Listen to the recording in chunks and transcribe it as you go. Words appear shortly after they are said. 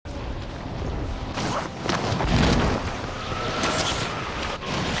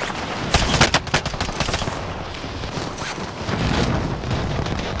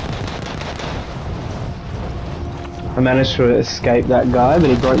managed to escape that guy, but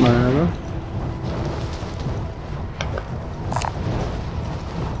he broke my armor.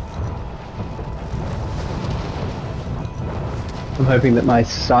 I'm hoping that my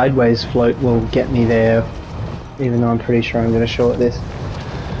sideways float will get me there, even though I'm pretty sure I'm going to short this.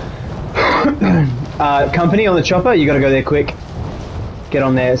 Company on the chopper, you got to go there quick. Get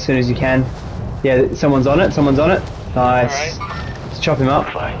on there as soon as you can. Yeah, someone's on it, someone's on it. Nice. Right. Let's chop him up.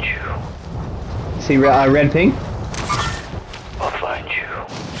 I'll find you. See red ping? I'll find you.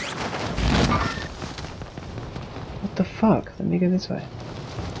 What the fuck? Let me go this way.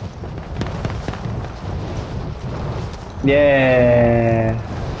 Yeah.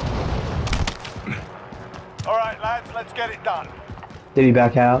 Alright lads, let's get it done. Did he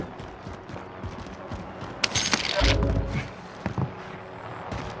back out?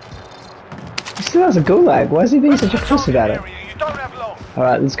 He still has a gulag. Why is he being such a puss about it?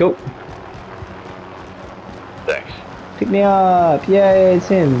 Alright, let's go. Thanks. Pick me up. Yay, it's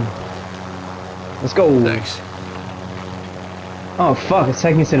him. Let's go. Thanks. Oh fuck, it's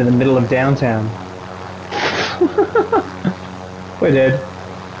taking us into the middle of downtown. We're dead.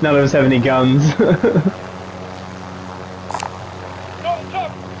 None of us have any guns.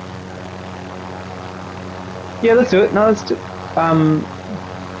 Yeah, let's do it. No, let's do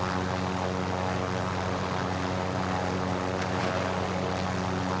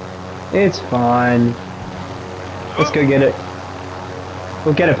It's fine. Let's go get it.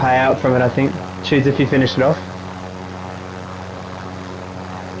 We'll get a payout from it, I think. Choose if you finish it off.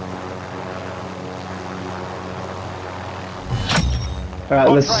 Alright,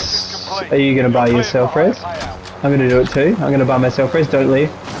 let's... Are you going to buy yourself res? I'm going to do it too. I'm going to buy myself res. Don't leave.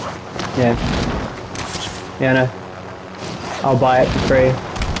 Yeah. Yeah, no. I'll buy it for free.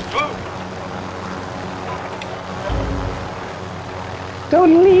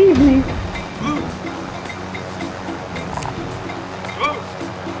 Don't leave me!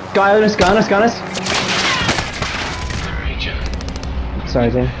 Guy on us, guy on us, guy on us! Sorry,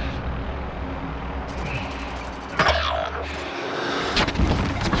 Tim.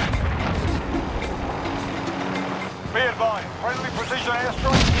 Be advised, friendly precision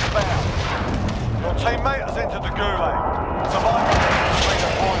airstrike inbound. Your teammate has entered the gulag. Survival is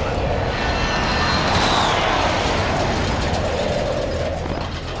redeployment.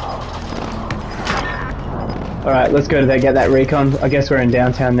 Alright, let's go to get that recon. I guess we're in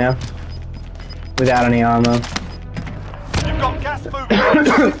downtown now. Without any armor. You've got gas moving.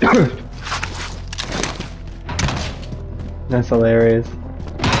 That's hilarious.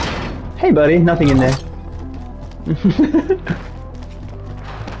 Hey buddy, nothing in there.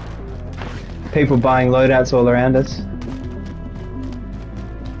 People buying loadouts all around us.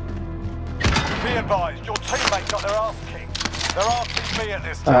 Be advised, your teammate got their ass kicked. They're asking me at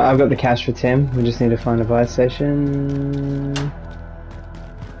this time. I've got the cash for Tim. We just need to find a buy station.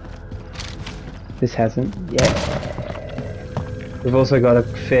 This hasn't. Yeah. We've also got a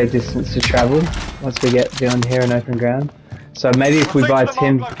fair distance to travel once we get beyond here in open ground. So maybe if we buy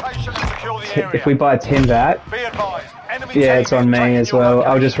Tim, if we buy Tim back, yeah, it's on me as well.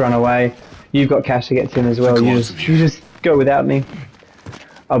 I'll just run away. You've got cash to get Tim as well. You just go without me.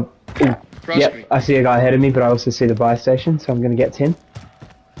 Yep, I see a guy ahead of me, but I also see the buy station, so I'm gonna get Tim.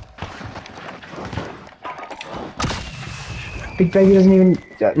 Big Baby doesn't even.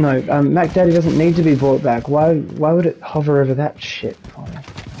 No, Mac Daddy doesn't need to be brought back. Why would it hover over that shit?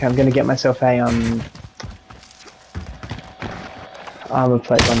 Okay, I'm gonna get myself a armor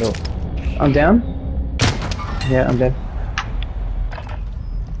plate bundle. I'm down. Yeah, I'm dead.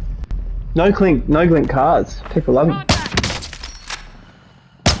 No glint cars. People love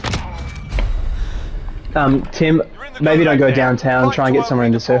them. Tim, maybe don't go downtown. Try and get somewhere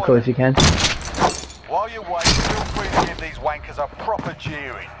in the circle if you can. While you wait, feel free to give these wankers a proper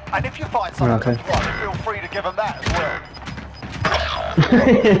jeering. And if you find something that's right, feel free to give them that as well.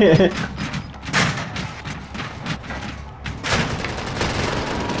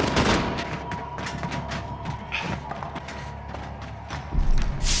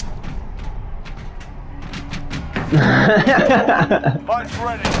 Fight's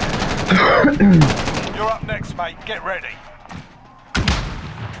ready. You're up next, mate. Get ready.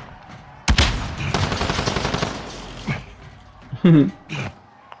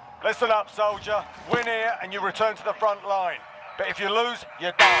 Listen up, soldier. Win here and you return to the front line. But if you lose,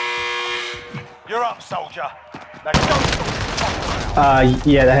 you're done. You're up, soldier. Now go.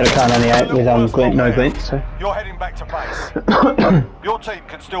 Yeah, they had a car 98 with glint, no glint, so. You're heading back to base. Your team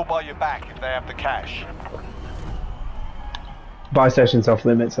can still buy you back if they have the cash. Buy station's off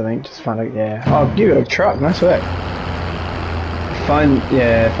limits, I think. Just find out, yeah. Oh, you got a truck, nice work. Find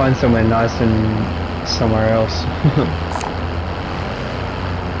somewhere nice and somewhere else.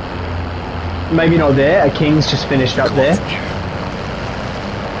 Maybe not there. A King's just finished up there.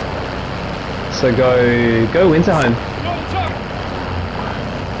 So go Winterhome.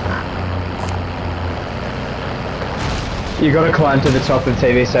 You got to climb to the top of the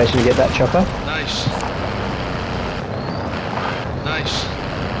TV station to get that chopper. Nice. Nice.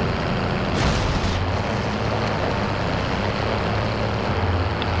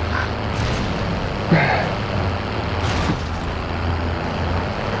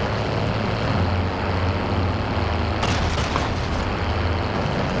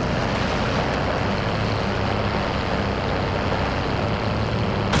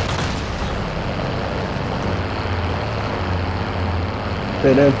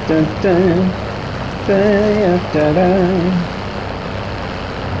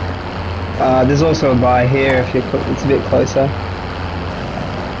 There's also a buy here if you're it's a bit closer.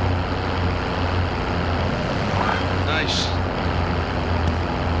 Nice.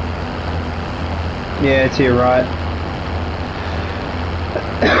 Yeah, to your right.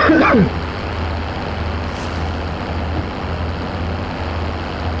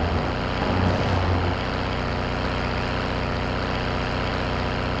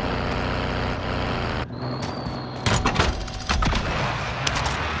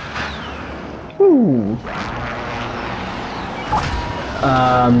 Ooh.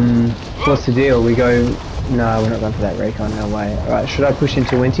 What's the deal? We go... No, we're not going for that recon, no way. Alright, should I push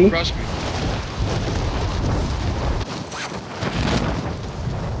into Winty? Trust me.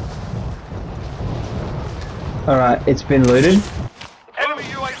 Alright, it's been looted. Enemy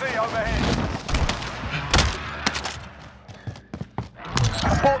UAV overhead.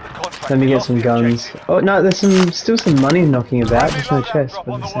 Abort the contract. Let me We get lost some the guns. objective. Oh no, there's still some money knocking about. There's no chest. Drop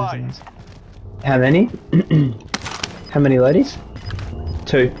But on the there's way. something else. How many? How many ladies?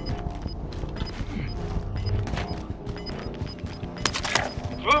 2.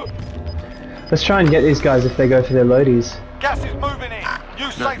 Let's try and get these guys if they go for their loadies. Gas is moving in.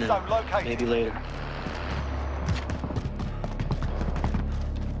 New safe now. zone located. Maybe later.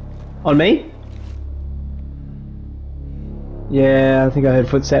 On me? Yeah, I think I heard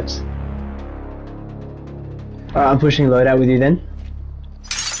footsteps. Alright, I'm pushing loadout with you then.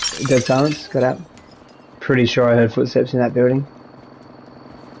 Dead silence, got out. Pretty sure I heard footsteps in that building.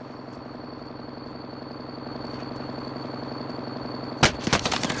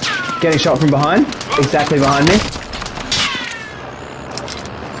 Getting shot from behind, exactly behind me.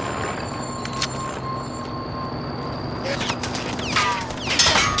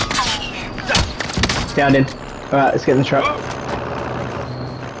 Downed him. Alright, let's get in the truck.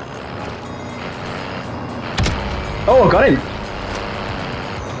 Oh, I got him!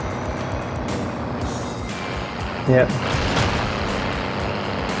 Yep.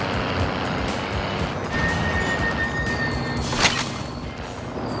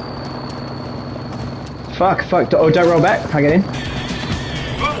 Fuck. Oh, don't roll back. Can't get in.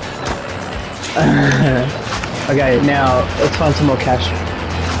 Okay, now let's find some more cash.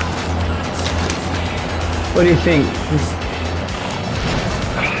 What do you think?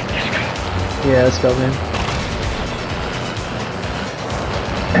 Yeah, let's go, man.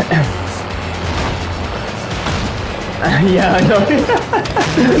 Yeah, I know.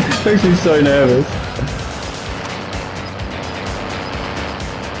 Makes me so nervous.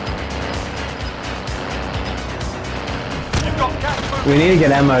 You've got gas moving. We need to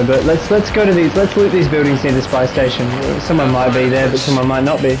get ammo, but let's go to these. Let's loot these buildings near the spy station. Someone might be there, but someone might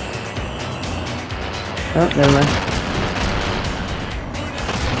not be. Oh, never mind.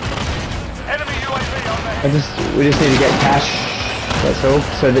 Enemy UAV overhead. We just need to get cash. That's all,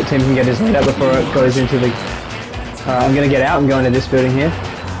 so that Tim can get his load out before it goes into the. Alright, I'm gonna get out and go into this building here.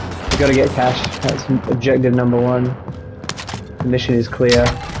 We've got to get cash. That's objective number 1. The mission is clear.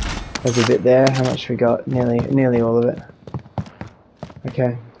 There's a bit there. How much we got? Nearly all of it.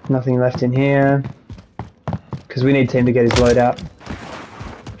 Okay, nothing left in here. Because we need Tim to get his load out.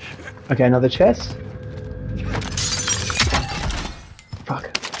 Okay, another chest. Fuck.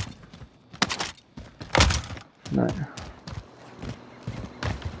 No.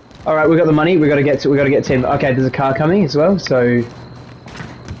 All right, we got the money. We got to get Tim. Okay, there's a car coming as well. So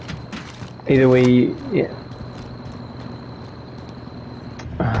either we, yeah.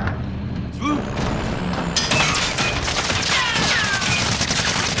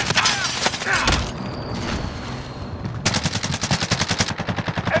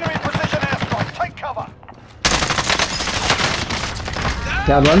 Enemy precision airstrike. Take cover.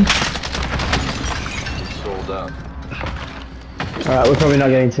 Down one. Sold out. Alright, we're probably not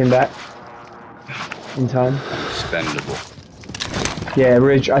getting Tim back in time. Expendable. Yeah,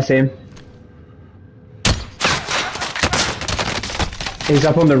 Ridge, I see him. He's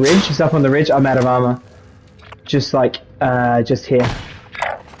up on the ridge. He's up on the ridge. I'm out of armor. Just like, just here.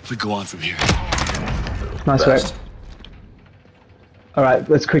 We go on from here. Nice work. All right,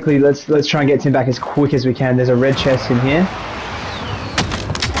 let's quickly let's try and get Tim back as quick as we can. There's a red chest in here.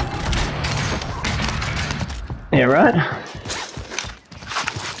 Yeah, right.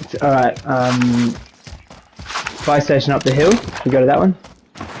 All right. Buy station up the hill. We go to that one.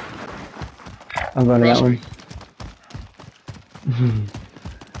 I'm going to that one.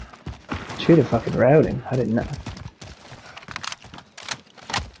 Shoot a fucking routing. I didn't know.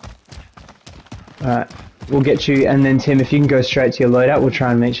 Alright, we'll get you, and then Tim, if you can go straight to your loadout, we'll try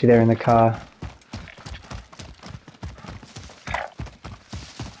and meet you there in the car.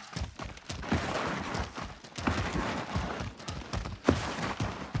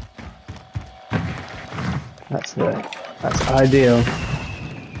 That's ideal.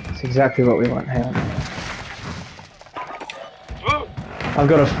 That's exactly what we want. Hang on. I've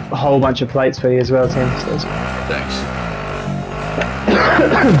got a whole bunch of plates for you as well, Tim. So Thanks.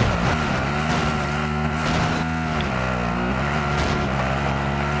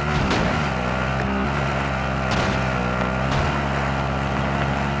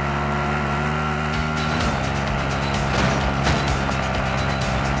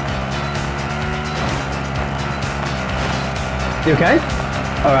 You okay?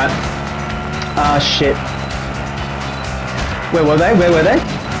 Alright. Ah, shit. Where were they? Where were they?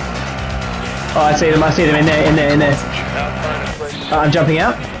 Oh, I see them in there. I'm jumping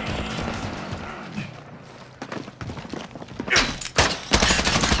out.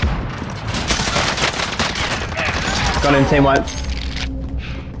 Got him, team white.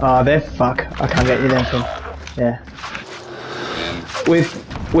 Oh, they're fuck. I can't get you then, Tim. Yeah.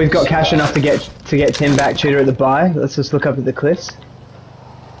 We've got cash enough to get Tim back, Tudor at the buy. Let's just look up at the cliffs.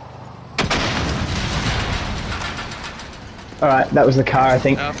 Alright, that was the car, I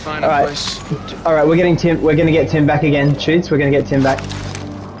think. Alright, we're getting Tim. We're gonna get Tim back again, Shoots. We're gonna get Tim back.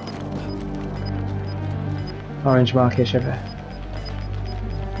 Orange marker, Shepherd.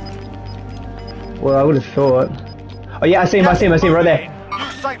 Well, I would have thought. Oh yeah, I see him right there.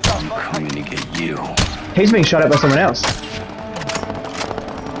 I'm gonna get you. He's being shot at by someone else.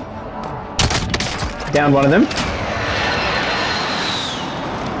 Down one of them.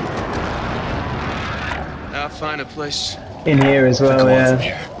 I'll find a place. In here as well, yeah.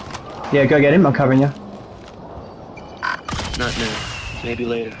 Yeah, go get him. I'm covering you. Not now. Maybe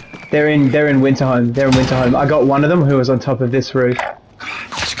later. They're in Winterhome. They're in Winterhome. I got one of them who was on top of this roof.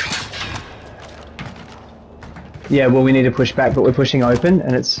 Let's go. Yeah, well, we need to push back, but we're pushing open,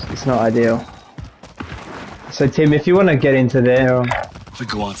 and it's not ideal. So Tim, if you want to get into there, We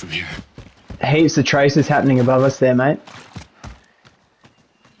go on from here. heaps of traces happening above us there, mate.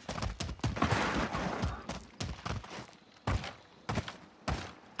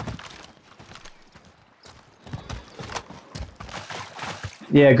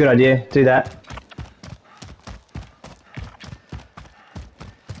 Yeah, good idea. Do that.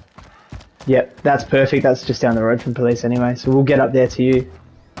 Yep, that's perfect. That's just down the road from police anyway. So we'll get up there to you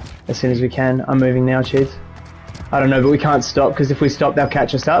as soon as we can. I'm moving now, Chief. I don't know, but we can't stop because if we stop, they'll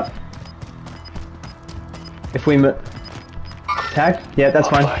catch us up. If we tag? Yeah, that's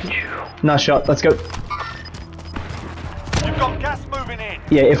fine. Nice shot. Let's go. You've got gas moving in.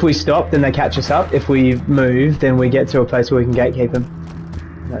 Yeah, if we stop, then they catch us up. If we move, then we get to a place where we can gatekeep them.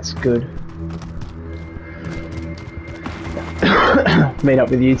 That's good. Meet up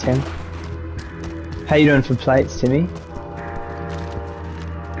with you, Tim. How you doing for plates, Timmy?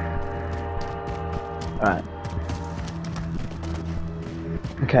 Alright.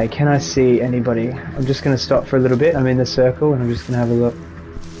 Okay, can I see anybody? I'm just going to stop for a little bit. I'm in the circle and I'm just going to have a look.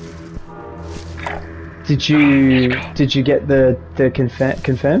 Did you get the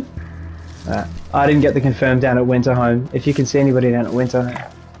confirm? I didn't get the confirm down at Winterhome. If you can see anybody down at Winterhome.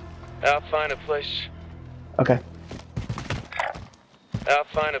 I'll find a place. Okay. I'll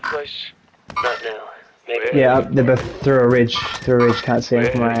find a place. Not now. Maybe. Yeah, they're both through a ridge. Can't see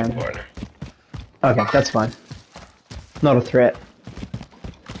them from where I am. Okay, that's fine. Not a threat.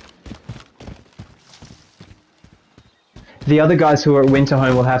 The other guys who are at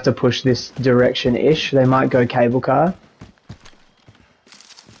Winterhome will have to push this direction-ish. They might go cable car.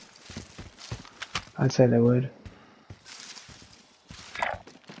 I'd say they would.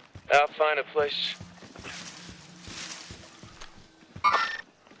 I'll find a place.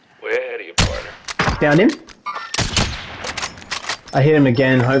 Way ahead of you, partner. Downed him. I hit him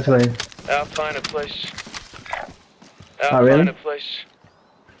again, hopefully. I'll find a place. Oh, really? Find a place.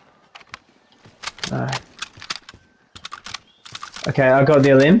 Okay, I got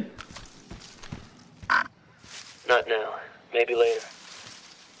the limb. Not now. Maybe later.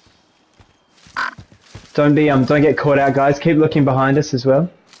 Don't get caught out, guys. Keep looking behind us as well.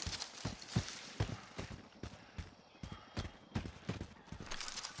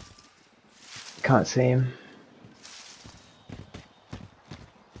 Can't see him.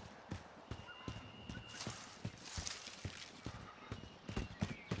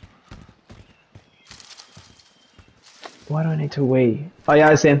 Why do I need to wee? Oh yeah,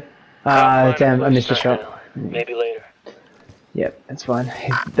 I see him. Damn, I missed a shot. Maybe later. Yep, that's fine.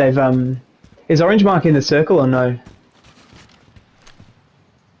 They've is Orange Mark in the circle or no?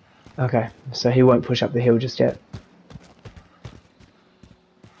 Okay, so he won't push up the hill just yet.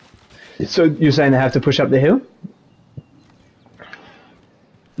 So you're saying they have to push up the hill?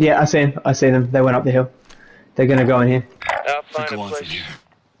 Yeah, I see him. I see them. They went up the hill. They're gonna go in here. I'll find a place.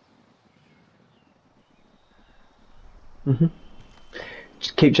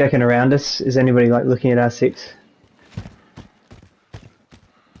 Just keep checking around us. Is anybody like looking at R6?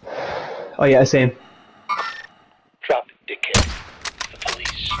 Oh yeah, I see him. Drop it, dickhead. The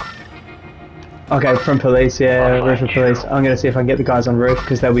police. Okay, from police, yeah, roof of police. I'm gonna see if I can get the guys on roof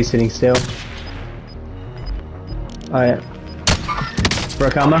because they'll be sitting still. Oh yeah.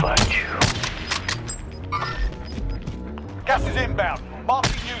 Broke armor. Gas is inbound.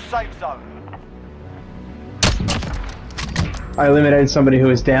 Marking new safe zone. I eliminated somebody who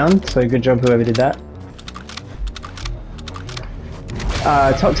was down, so good job whoever did that.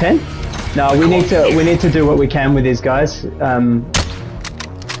 Top 10? No, we need to do what we can with these guys.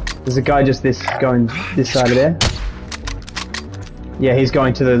 There's a guy just going this side of there. Yeah, he's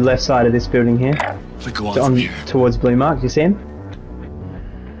going to the left side of this building here. Towards Blue Mark, you see him?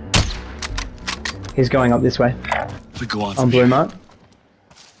 He's going up this way. On Blue Mark.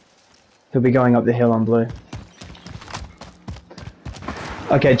 He'll be going up the hill on Blue.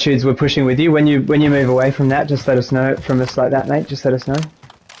 Okay, Chudes, we're pushing with you. When you move away from that, just let us know. From us like that, mate. Just let us know.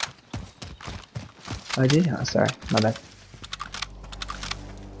 Oh, did you? Oh, sorry. My bad.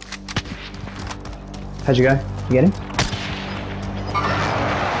 How'd you go? You get him?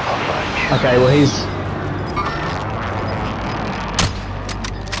 Okay, well he's...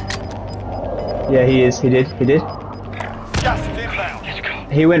 Yeah, he is. He did.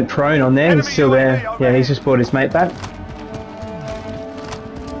 He went prone on there. He's still there. Yeah, he's just brought his mate back.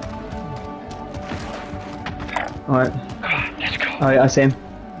 Alright. Oh yeah, I see him.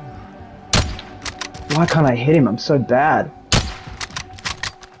 Why can't I hit him? I'm so bad.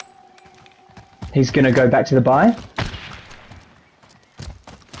 He's gonna go back to the buy.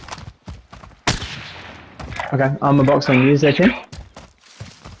 Okay, armor box on you there, Tim.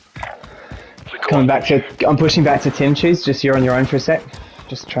 Coming back to... I'm pushing back to Tim, Choose. Just you're on your own for a sec.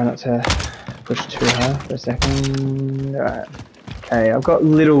 Just try not to push too hard for a second. Alright. Okay, I've got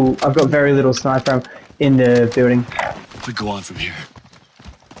very little sniper in the building. We go on from here.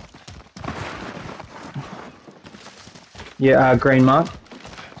 Yeah, green mark.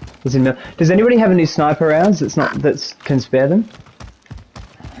 He's in the... Does anybody have any sniper rounds that can spare them?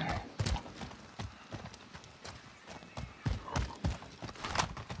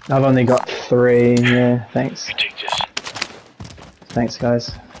 I've only got 3. Yeah, thanks. Thanks,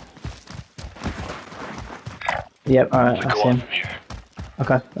 guys. Yep. All right. I see him.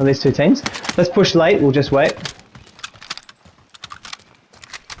 Okay, at least 2 teams. Let's push late. We'll just wait.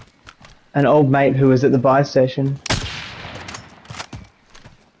 An old mate who was at the buy station.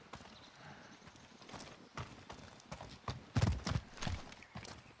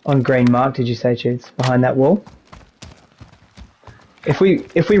 On green mark, did you say, Cheats? Behind that wall. If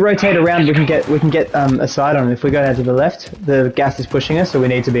we rotate around, we can get a sight on him. If we go down to the left, the gas is pushing us, so we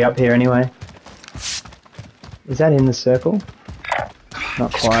need to be up here anyway. Is that in the circle?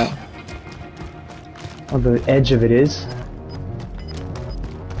 Not quite. On the edge of it is.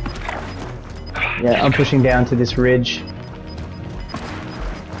 Yeah, I'm pushing down to this ridge.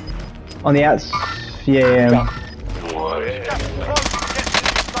 On the outs. Yeah.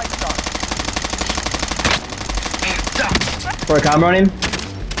 Broke armor on him.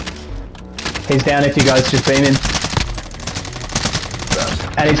 He's down if you guys just beam him.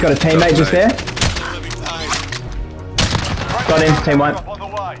 And he's got a teammate just there. Got him, team 1.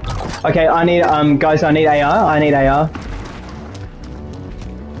 Okay, I need, guys, I need AR. I need AR.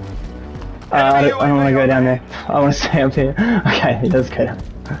 I don't want to go down there. I want to stay up here. Okay, let's go down.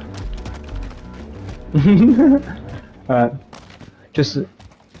 Alright.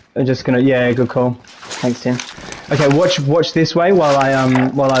 I'm just gonna, yeah, good call. Thanks, Tim. Okay, watch this way while I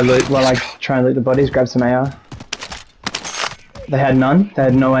try and loot the bodies, grab some AR. They had none. They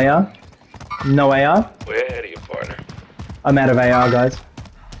had no AR. No AR. We're ahead of you, partner. I'm out of AR, guys.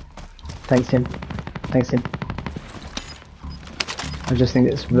 Thanks, Tim. Thanks, Tim. I just think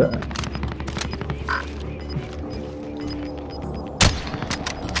it's...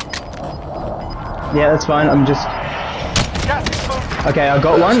 Yeah, that's fine. I'm just... Gas is moving. Okay, I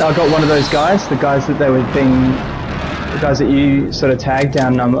got one. I got one of those guys. The guys that they were being... The guys that you sort of tagged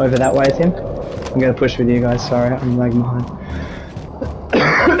down over that way, Tim. I'm going to push with you guys. Sorry, I'm lagging behind.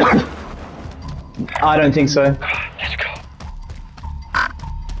 I don't think so. Let's go.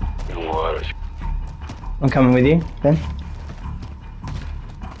 What? I'm coming with you, Ben.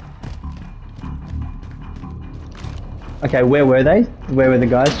 Okay, where were they? Where were the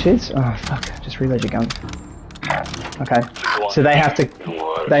guys, Chiz? Oh fuck! Just reload your gun. Okay, so they have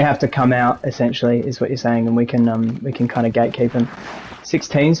to come out essentially, is what you're saying, and we can kind of gatekeep them. 6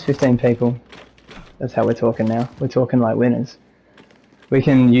 teams, 15 people. That's how we're talking now. We're talking like winners. We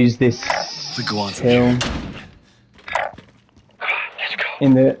can use this hill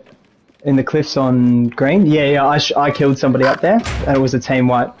in the cliffs on green. Yeah, I killed somebody up there, and it was a team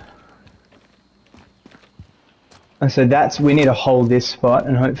wipe. And so we need to hold this spot,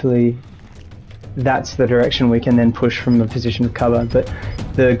 and hopefully that's the direction we can then push from a position of cover. But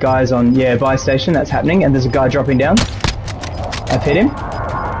the guys on, buy station, that's happening, and there's a guy dropping down. I've hit him.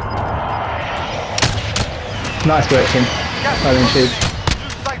 Nice work, Tim. I didn't shoot.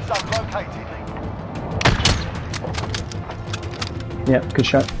 Safe zone located. Yep, good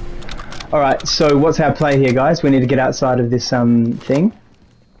shot. Alright, so what's our play here, guys? We need to get outside of this thing.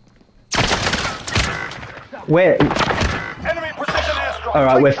 Where? Enemy precision airstrike.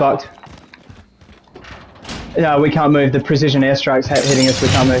 Alright, we're fucked. No, we can't move. The precision airstrike's hitting us. We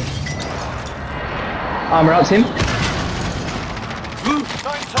can't move. Armor up, Tim. 9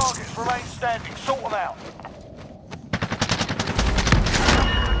 targets remain standing. Sort them out.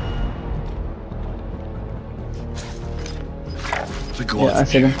 Yeah, I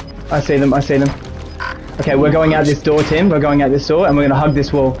see them. I see them. I see them. Okay, we're going out this door, Tim. We're going out this door, and we're going to hug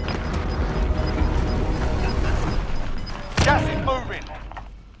this wall. Gas is moving.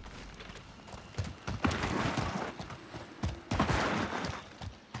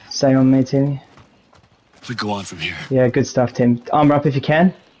 Stay on me, Timmy. We go on from here. Yeah, good stuff, Tim. Armor up if you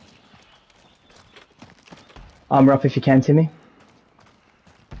can. Armor up if you can, Timmy.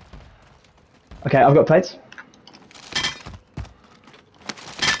 Okay, I've got plates.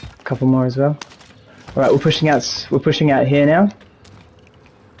 A couple more as well. All right, we're pushing out. We're pushing out here now.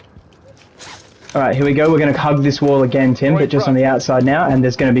 All right, here we go. We're going to hug this wall again, Tim, but just on the outside now. And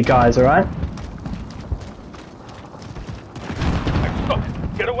there's going to be guys. All right.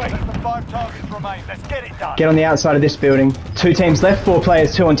 Get away. Less than 5 targets remain. Let's get it done. Get on the outside of this building. 2 teams left. 4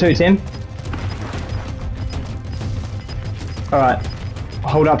 players. 2 on 2, Tim. All right.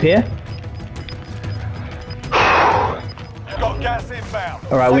 Hold up here. You've got gas inbound.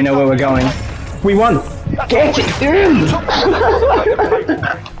 All right, we know where we're going. We won. Get in.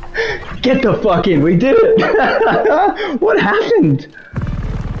 Get the fuck in. We did it. What happened?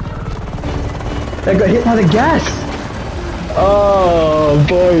 They got hit by the gas. Oh,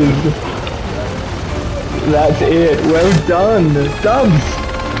 boys. That's it. Well done. Dubs.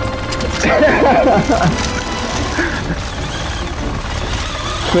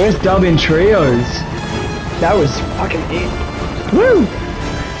 First dub in trios. That was fucking it. Woo!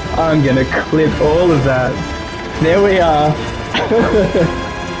 I'm gonna clip all of that. There we are.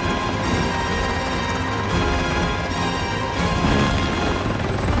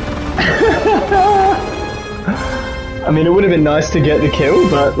 I mean, it would have been nice to get the kill,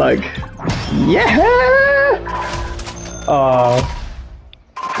 but like, yeah! Oh.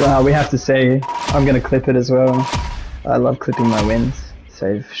 Wow, we have to say, I'm gonna clip it as well. I love clipping my wins.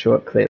 Save short clips.